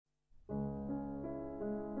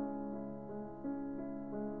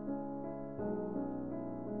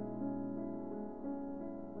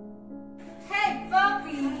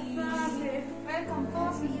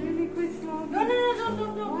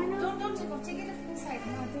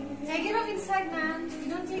Take it off inside, man. You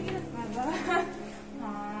don't take it off.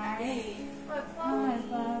 Hi.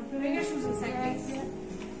 Bring your shoes inside, please.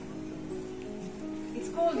 It's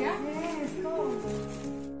cold, yeah? Yeah, it's cold.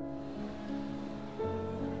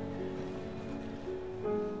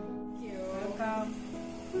 Welcome.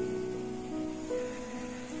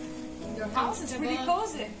 Your house is pretty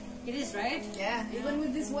cozy. It is, right? Yeah, even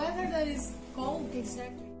with this weather that is cold.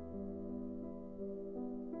 Exactly.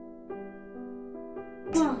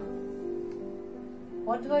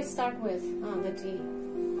 What do I start with? Oh, the tea.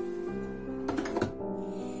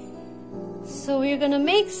 So we're gonna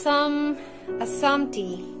make some Assam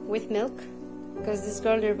tea with milk because this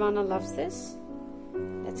girl Nirvana loves this.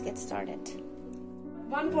 Let's get started.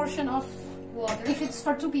 One portion of water. If it's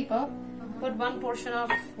for 2 people, put 1 portion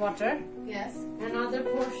of water. Yes. Another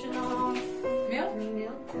portion of Milk?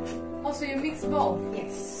 milk. Oh, so you mix both?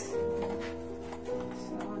 Yes.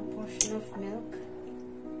 So 1 portion of milk.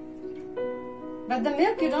 But the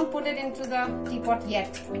milk, you don't put it into the teapot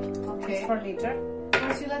yet. Okay. It's for later.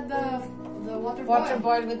 First you let the water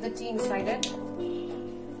Boil with the tea inside it.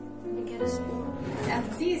 Let me get a spoon. And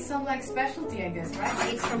tea is some like specialty, I guess,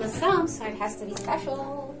 right? It's from Assam, so it has to be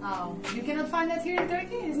special. Oh. You cannot find that here in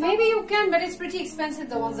Turkey? Maybe you can, but it's pretty expensive,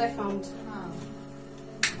 the ones I found.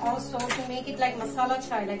 Oh. Also, to make it like masala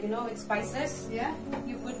chai, like, you know, with spices, Yeah?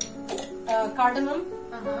 you put cardamom.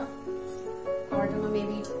 Uh-huh. Cardamom,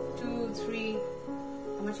 maybe 2, 3,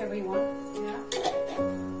 whichever you want. Yeah.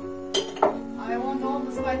 I want all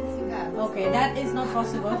the spices you have. Okay, that is not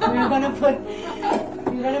possible. We're gonna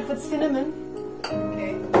put cinnamon.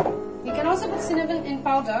 Okay. You can also put cinnamon in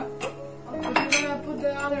powder. But you're gonna put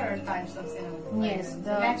the other types of cinnamon. Yes,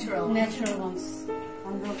 the natural ones.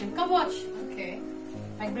 Unbroken. Come watch. Okay.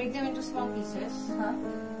 I break them into small pieces. Uh-huh.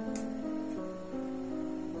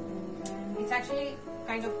 It's actually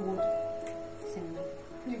kind of wood cinnamon.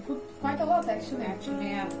 You put quite a lot actually. Actually,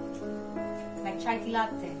 yeah. Like chai tea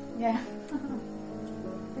latte. Yeah.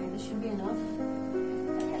 Okay, this should be enough.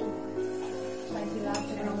 Chai tea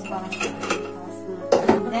latte and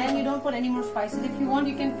Then you don't put any more spices. If you want,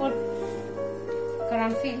 you can put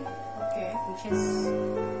karanfil, okay. which is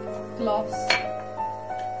cloves.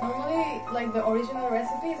 Normally, like the original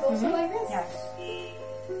recipe is also like this? Yes.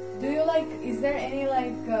 Do you like, is there any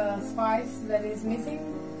like spice that is missing?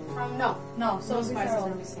 No. No, So these spices all-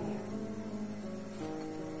 are missing here.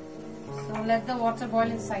 So let the water boil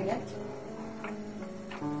inside it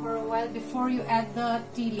for a while before you add the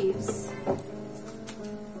tea leaves.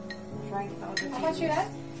 Dried powder. How much you add?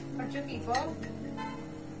 For 2 people.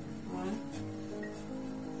 1,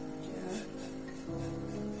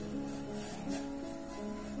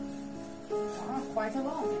 2. Oh, quite a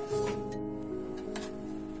lot.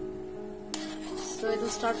 So it will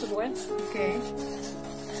start to boil. Okay.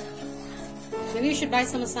 Maybe you should buy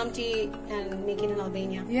some Assam tea and make it in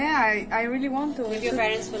Albania. Yeah, I really want to. Maybe your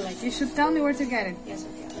parents will like it. You should tell me where to get it. Yes,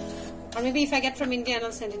 okay. Or maybe if I get from India and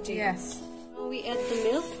I'll send it to you. Yes. Now we add the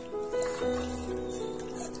milk. So,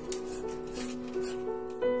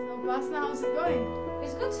 Upasana, how's it going?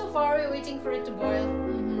 It's good so far. We're waiting for it to boil.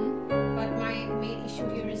 Mm-hmm. But my main issue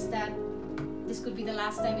here is that this could be the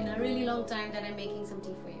last time in a really long time that I'm making some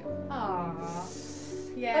tea for you. Aww.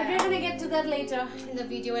 But Yeah. we're gonna get to that later in the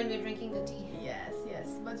video when we're drinking the tea. Yes, yes.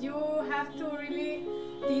 But you have to really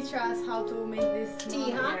teach us how to make this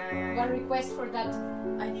Tea, huh? Yeah. One request for that.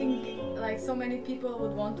 I think like so many people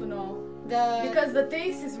would want to know. The Because the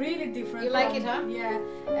taste is really different. You like from- it, huh? Yeah.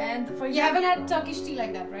 And for you haven't had Turkish tea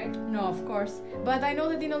like that, right? No, of course. But I know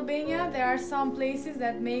that in Albania there are some places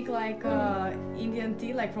that make like Indian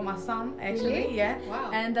tea, like from Assam, actually. Really? Yeah.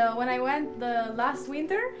 Wow. And when I went the last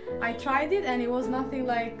winter, I tried it and it was nothing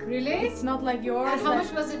like. Really? It's not like yours. And how like-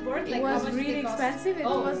 much was it worth? It Like how was much did really it cost? expensive. It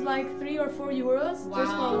Oh. was like 3 or 4 euros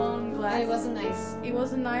just for Wow. one glass. And it wasn't nice. It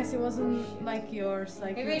wasn't nice. It wasn't like yours.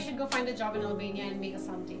 Like Maybe I should go find a job in Albania and make a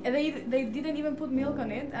Assam tea. And they didn't even put milk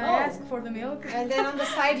on it. I Oh. asked for the milk. And then on the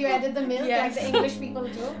side you added the milk Yes. like the English people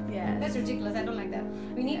do. Yes. That's ridiculous. I don't like that.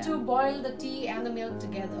 We need Yeah. to boil the tea and the milk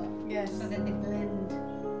together Yes. so that they blend into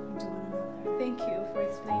one another. Thank you for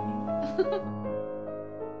explaining.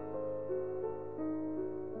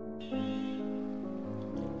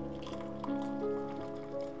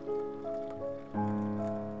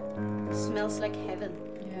 Smells like heaven.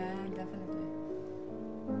 Yeah, definitely.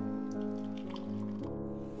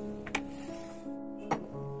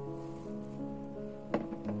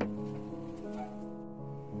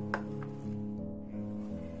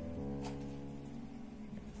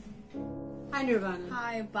 Hi Nirvana.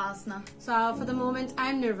 Hi, Upasana. So for the moment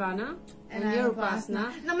I'm Nirvana and you're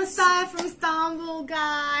Upasana. Namaste from Istanbul,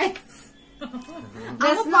 guys.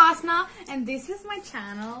 I'm Upasana, and this is my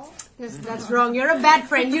channel. Yes, that's wrong. You're a bad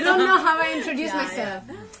friend. You don't know how I introduce myself.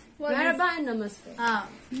 Yeah. Merhaba and namaste.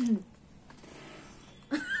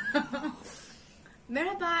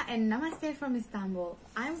 Merhaba and namaste from Istanbul.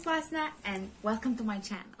 I'm Upasana and welcome to my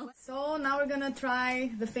channel. So now we're gonna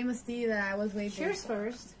try the famous tea that I was waiting Cheers for.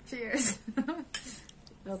 first. Cheers.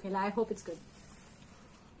 Okay, I hope it's good.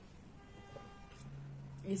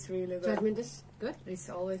 It's really good. Judgment is good. It's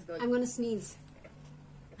always good. I'm gonna sneeze.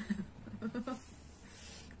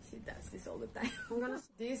 She does this all the time. I'm gonna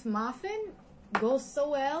This muffin goes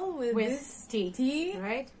so well with this tea.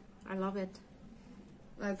 right? I love it.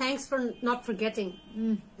 Like, Thanks for not forgetting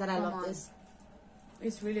that I come love on. this.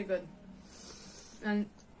 It's really good. And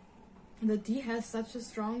the tea has such a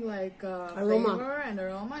strong Aroma. flavor and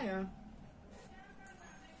aroma, yeah.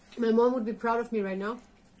 My mom would be proud of me right now.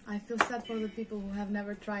 I feel sad for the people who have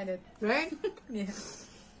never tried it. Right? Yeah.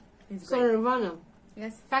 It's So great. Nirvana,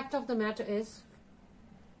 Yes. fact of the matter is,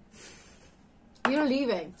 you're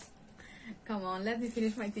leaving. Come on, let me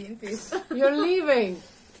finish my tea in peace. You're leaving.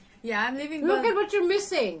 Yeah, I'm leaving. Look but at what you're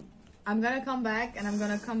missing. I'm gonna come back, and I'm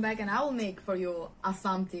gonna come back, and I will make for you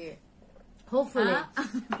Assam tea. Hopefully. Huh?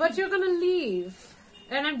 But you're gonna leave.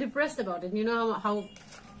 And I'm depressed about it. You know how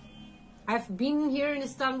I've been here in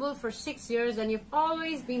Istanbul for 6 years and you've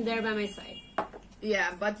always been there by my side.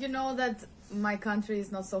 Yeah, but you know that my country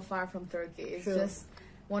is not so far from Turkey. It's True. just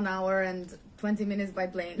 1 hour and 20 minutes by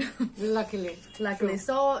plane. Luckily. Luckily. True.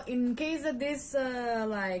 So in case that this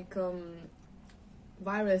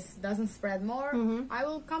virus doesn't spread more, I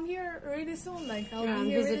will come here really soon. Like I'll Yeah, be and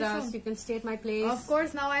here visit really us. soon. You can stay at my place. Of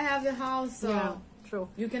course, now I have the house, so Yeah, true.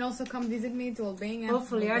 you can also come visit me to Albania.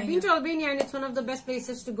 Hopefully. I've been to Albania and it's one of the best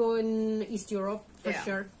places to go in East Europe, for Yeah.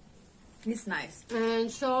 sure. It's nice. And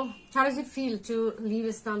so, how does it feel to leave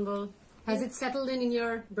Istanbul? Has it settled in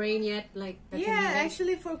your brain yet? Like that you're Yeah, leaving?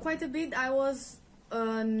 actually, for quite a bit, I was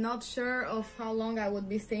not sure of how long I would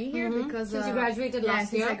be staying here because Since you graduated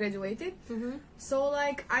last since year. I graduated. So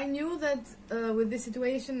like I knew that with this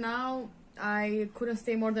situation now I couldn't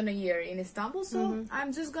stay more than a year in Istanbul. So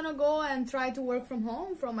I'm just gonna go and try to work from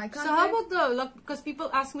home from my country. So how about because people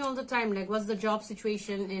ask me all the time, like, what's the job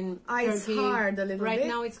situation in It's Turkey? hard a little right bit.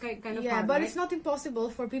 now it's kind of Yeah, hard, but right? it's not impossible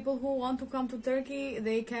for people who want to come to Turkey.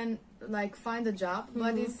 They can like find a job,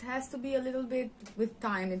 but it has to be a little bit with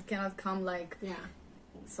time. It cannot come like Yeah.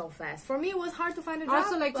 so fast. For me, it was hard to find a job.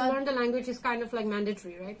 Also, like, to but- learn the language is kind of like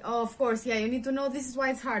mandatory, right? Oh, of course, yeah, you need to know. This is why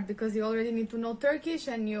it's hard, because you already need to know Turkish,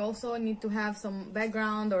 and you also need to have some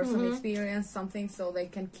background or some experience, something, so they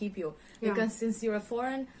can keep you. Yeah. Because since you're a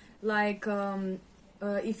foreign, like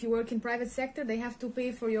if you work in private sector, they have to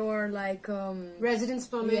pay for your like Residence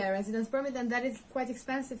permit. residence permit, and that is quite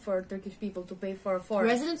expensive for Turkish people to pay for a foreign.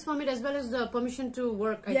 Residence permit as well as the permission to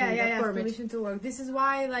work. I Yeah, think, yeah, that yeah. permit. Permission to work. This is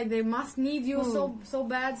why, like, they must need you so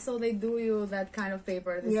bad, so they do you that kind of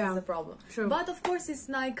paper. This Yeah, is the problem. true. But of course, it's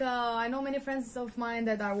like I know many friends of mine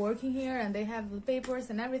that are working here, and they have the papers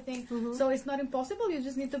and everything. So it's not impossible. You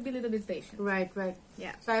just need to be a little bit patient. Right, right.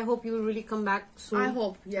 Yeah. So I hope you will really come back soon. I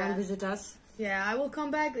hope, yeah. And visit us. Yeah, I will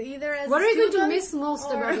come back either as. What a are you going to student miss most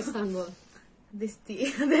or- about Istanbul? This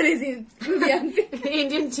tea that is in Indian tea.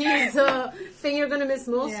 Indian tea is the thing you're going to miss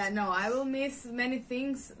most? Yeah, no, I will miss many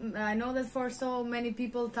things. I know that for so many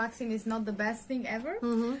people, Taksim is not the best thing ever,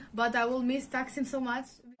 but I will miss Taksim so much.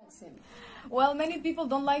 Well, many people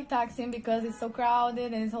don't like Taksim because it's so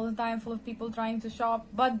crowded and it's all the time full of people trying to shop.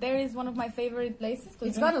 But there is one of my favorite places to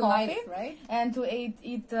It's drink got a coffee life, right? and to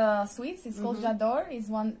eat sweets. It's called J'adore. It's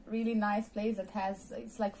one really nice place that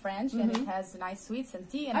it's like French and it has nice sweets and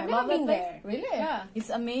tea. And I've I love never that been place. there. Really? Yeah. It's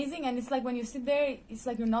amazing, and it's like when you sit there, it's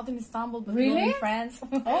like you're not in Istanbul, but Really? you're in France.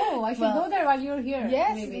 Oh, I should Well, go there while you're here.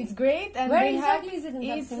 Yes, maybe. it's great. And Where they exactly have, is it in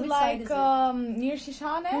It's Taksim? Which side like is it? near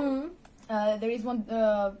Shishane. There is one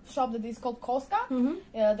shop that is called Koska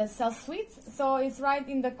that sells sweets. So it's right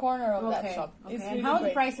in the corner of that shop. Okay. It's And really how are the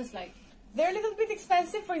great. prices like? They're a little bit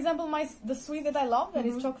expensive. For example, the sweet that I love, that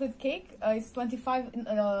is chocolate cake, is 35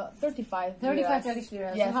 liras. Turkish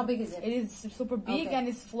liras. Yes. And how big is it? It is super big Okay. and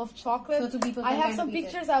it's full of chocolate. So two people I can have kind some of eat it.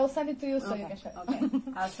 pictures. I will send it to you so you Okay, can show.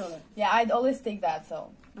 okay. I'll show it. Yeah, I'd always take that.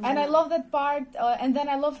 So, and I love that part. And then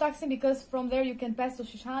I love Taksim because from there you can pass to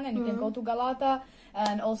Shishan and you can go to Galata,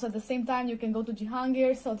 and also at the same time you can go to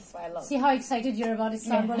Jihangir. So that's why I love. See how excited you're about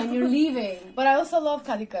Istanbul and you're leaving. But I also love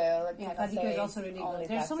Kadikaya. Like Yeah, Kana Kadika is Say, also really only good.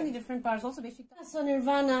 There's so Taksim. many different parts. Also, Beşiktaş. So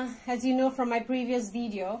Nirvana, as you know from my previous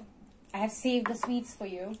video, I have saved the sweets for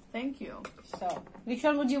you. Thank you. So, which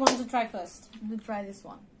one would you want to try first? I'm gonna try this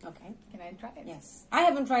one. Okay. Can I try it? Yes. I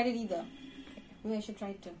haven't tried it either. Maybe I should try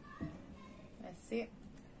it too. Let's see.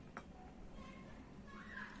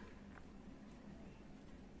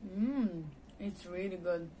 It's really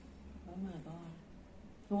good. Oh my god.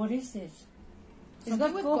 What is this? It's Something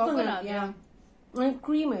got with coconut, yeah. And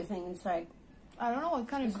cream, I think, inside. I don't know what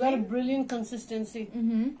kind It's of got a cream. brilliant consistency.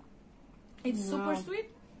 It's super Wow. sweet,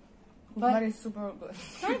 But but it's super good.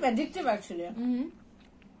 kind of addictive, actually.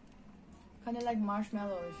 Kind of like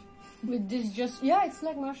marshmallowish. With this just... Yeah, it's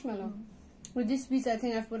like marshmallow. With this piece, I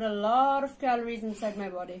think I've put a lot of calories inside my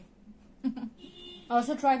body.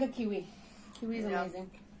 Also, try the kiwi. Kiwi is amazing.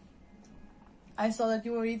 I saw that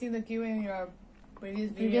you were eating the kiwi in your previous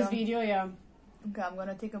video. Previous video, yeah. Okay, I'm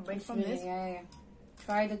gonna take a break from Really, this. yeah.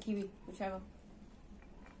 Try the kiwi, whichever.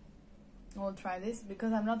 We'll try this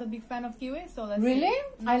because I'm not a big fan of kiwi, so let's Really?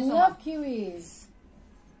 see. I Not so love much. kiwis.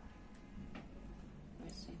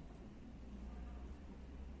 Let's see.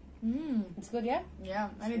 It's good, yeah? Yeah,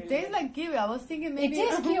 and it really tastes good. like kiwi. I was thinking maybe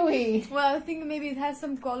It is kiwi. Well, I was thinking maybe it has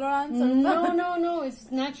some colorants or something. No. It's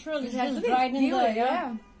natural. It's just Actually, dried in kiwi, the...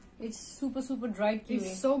 yeah. It's super dried kiwi.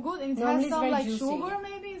 It's so good, and it Normally has it's some very like juicy. sugar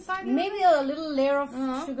maybe inside it. Maybe a little layer of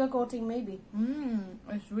Uh-huh. sugar coating, maybe.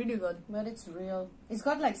 It's really good. But it's real. It's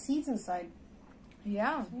got like seeds inside.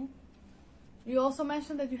 Yeah. You also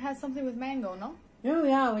mentioned that you had something with mango, no? Oh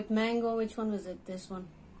yeah, with mango. Which one was it? This one.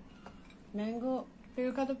 Mango. Can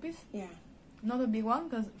you cut a piece? Yeah. Not a big one,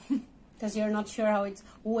 because Because you're not sure how it's...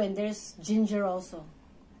 Oh, and there's ginger also.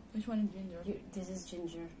 which one is ginger? This is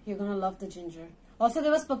ginger. You're gonna love the ginger. Also,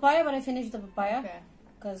 there was papaya, but I finished the papaya. Okay.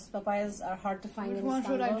 Because papayas are hard to find Which in one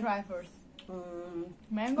should I Istanbul. try first?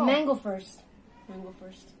 Mango. Mango. first. Mango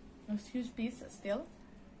first. Excuse piece still.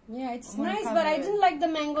 Yeah, it's I'm gonna nice, cover but I it. didn't like the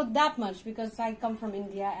mango that much because I come from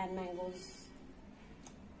India and mangoes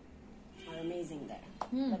are amazing there.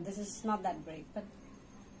 But this is not that great. But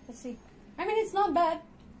let's see. I mean, it's not bad.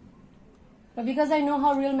 But because I know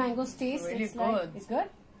how real mangoes taste, Really it's like... good. It's good?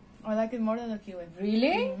 I like it more than the kiwi.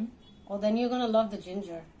 Really? Oh, then you're gonna love the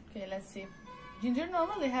ginger. Okay, let's see. Ginger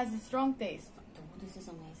normally has a strong taste. Oh, this is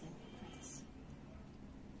amazing. Try this.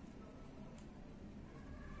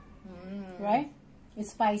 Right?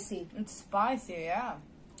 It's spicy It's spicy, yeah.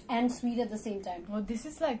 and sweet at the same time. Well, this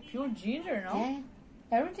is like pure ginger, no?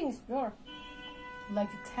 Yeah. Everything is pure. Like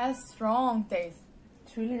it has strong taste.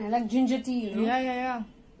 It's really nice. Like ginger tea, you know? Yeah.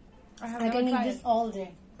 I have I never can eat tried this it. all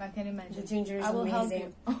day. I can imagine. The ginger is I will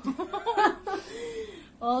amazing. help you.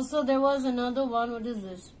 Also, there was another one. What is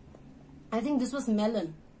this? I think this was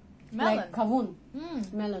melon. Melon. Like kavun.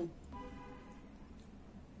 Melon.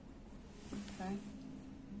 Okay.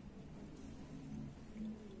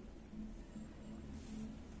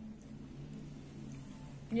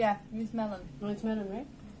 Yeah, use melon. No, it's melon, right?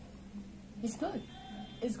 It's good.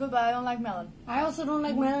 It's good, but I don't like melon. I also don't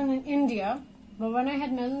like melon in India. But when I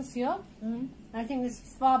had melons here, I think it's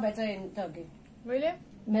far better in Turkey. Really?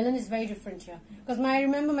 Melon is very different here. Because I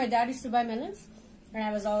remember my dad used to buy melons. And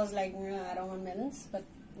I was always like, no, I don't want melons. But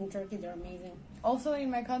in Turkey, they're amazing. Also in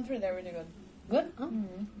my country, they're really good. Good? Huh?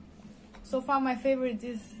 So far, my favorite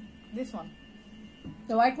is this one.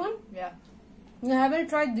 The white one? Yeah. I haven't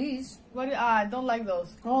tried these. What? I don't like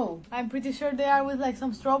those. Oh. I'm pretty sure they are with like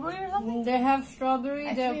some strawberry or something. They have strawberry,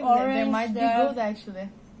 they Actually, have orange. they might be they have- good actually.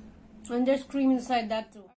 And there's cream inside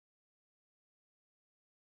that too.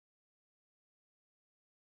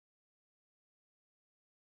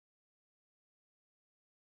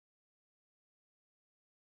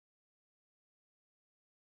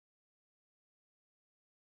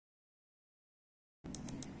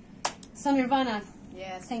 So Nirvana,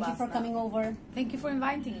 Yes. thank you for Upasana. coming over. Thank you for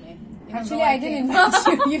inviting me. Even Actually, though I didn't came.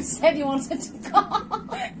 invite you. You said you wanted to come.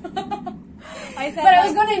 I said But I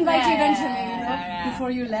was like- going to invite you Yeah, eventually, you know, yeah.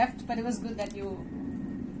 before you left. But it was good that you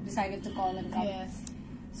decided to call and come. Yes.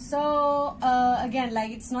 So, again,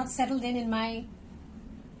 like, it's not settled in my...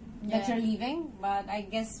 that Yeah. you're leaving. But I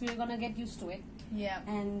guess we're going to get used to it. Yeah.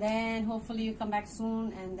 And then, hopefully, you come back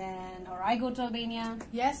soon. And then... Or I go to Albania.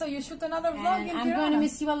 Yeah, so you shoot another vlog And in I'm Tirana. going to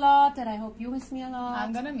miss you a lot. And I hope you miss me a lot.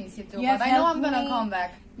 I'm gonna miss you too, You but have I know helped I'm gonna me. come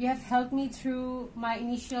back. You have helped me through my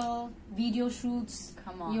initial video shoots.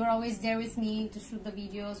 Come on. You were always there with me to shoot the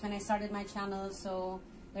videos when I started my channel. So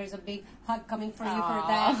there's a big hug coming for you for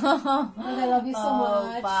that. And I love you so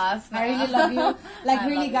much. Upasana. I really love you. Like I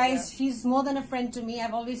really, love you. guys, she's more than a friend to me.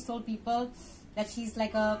 I've always told people that she's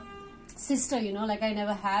like a sister, you know, like I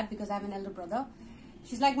never had because I have an elder brother.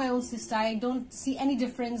 She's like my own sister. I don't see any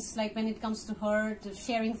difference like when it comes to her, to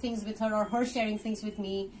sharing things with her or her sharing things with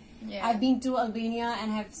me. Yeah. I've been to Albania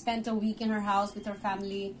and have spent a week in her house with her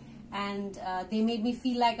family, and they made me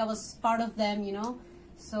feel like I was part of them, you know.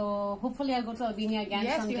 So hopefully I'll go to Albania again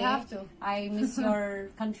Yes, someday. you have to. I miss your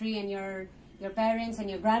country and your your parents and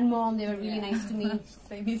your grandmom. They were really nice to me.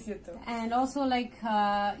 They miss you too. And also, like,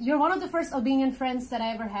 you're one of the first Albanian friends that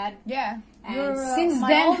I ever had. Yeah. And You're since my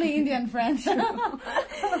then, only Indian friend.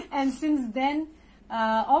 and since then,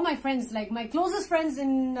 all my friends, like my closest friends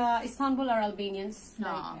in Istanbul are Albanians.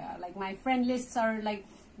 Like my friend lists are like,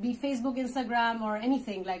 be Facebook, Instagram, or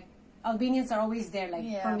anything. Like Albanians are always there,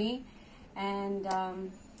 like for me. And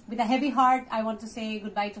with a heavy heart, I want to say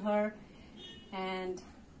goodbye to her. And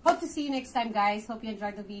hope to see you next time, guys. Hope you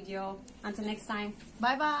enjoyed the video. Until next time.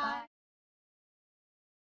 Bye-bye.